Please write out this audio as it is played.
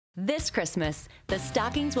This Christmas, the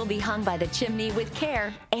stockings will be hung by the chimney with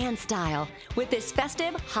care and style. With this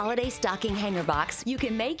festive holiday stocking hanger box you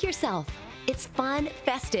can make yourself. It's fun,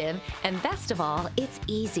 festive, and best of all, it's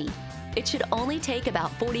easy. It should only take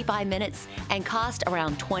about 45 minutes and cost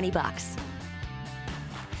around 20 bucks.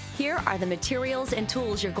 Here are the materials and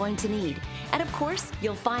tools you're going to need. And of course,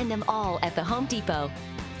 you'll find them all at the Home Depot.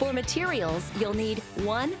 For materials, you'll need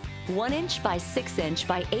 1 inch by 6 inch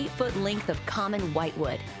by 8 foot length of common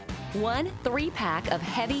whitewood, 1 3-pack of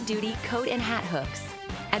heavy-duty coat and hat hooks,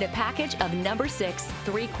 and a package of number 6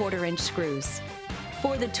 3/4 inch screws.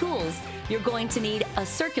 For the tools, you're going to need a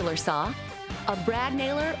circular saw, a brad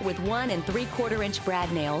nailer with 1 3/4 inch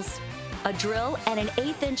brad nails, a drill and an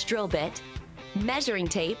 1/8 inch drill bit, measuring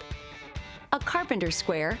tape, a carpenter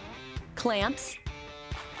square, clamps,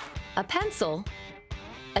 a pencil,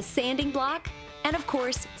 a sanding block, and of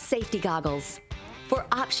course, safety goggles. For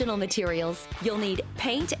optional materials, you'll need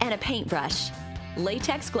paint and a paintbrush,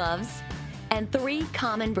 latex gloves, and 3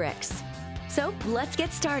 common bricks. So let's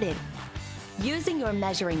get started. Using your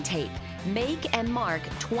measuring tape, make and mark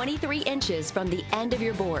 23 inches from the end of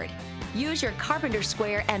your board. Use your carpenter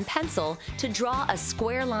square and pencil to draw a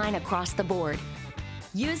square line across the board.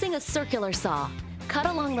 Using a circular saw, cut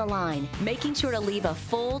along the line, making sure to leave a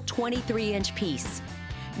full 23-inch piece.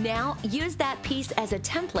 Now, use that piece as a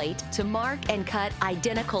template to mark and cut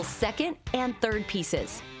identical second and third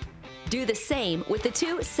pieces. Do the same with the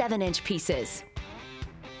 2 7-inch pieces.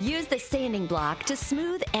 Use the sanding block to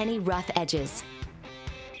smooth any rough edges.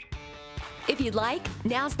 If you'd like,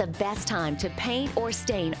 now's the best time to paint or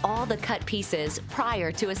stain all the cut pieces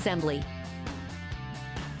prior to assembly.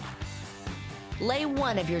 Lay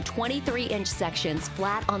one of your 23-inch sections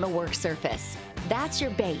flat on the work surface. That's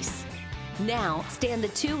your base. Now, stand the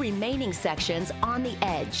 2 remaining sections on the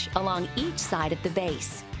edge along each side of the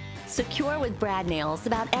base. Secure with brad nails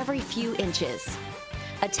about every few inches.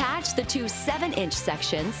 Attach the 2 7-inch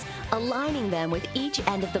sections, aligning them with each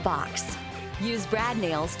end of the box. Use brad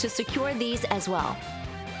nails to secure these as well.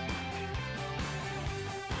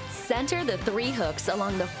 Center the 3 hooks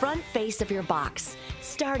along the front face of your box,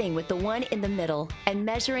 starting with the one in the middle and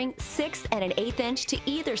measuring 6 1/8 inch to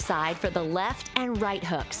either side for the left and right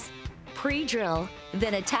hooks. Pre-drill,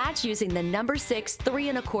 then attach using the number 6 3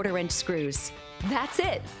 1/4 inch screws. That's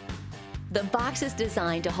it! The box is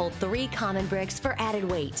designed to hold 3 common bricks for added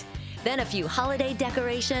weight, then a few holiday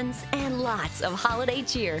decorations, and lots of holiday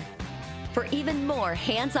cheer. For even more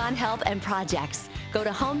hands-on help and projects, go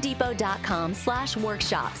to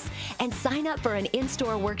homedepot.com/workshops and sign up for an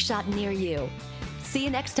in-store workshop near you. See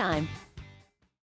you next time.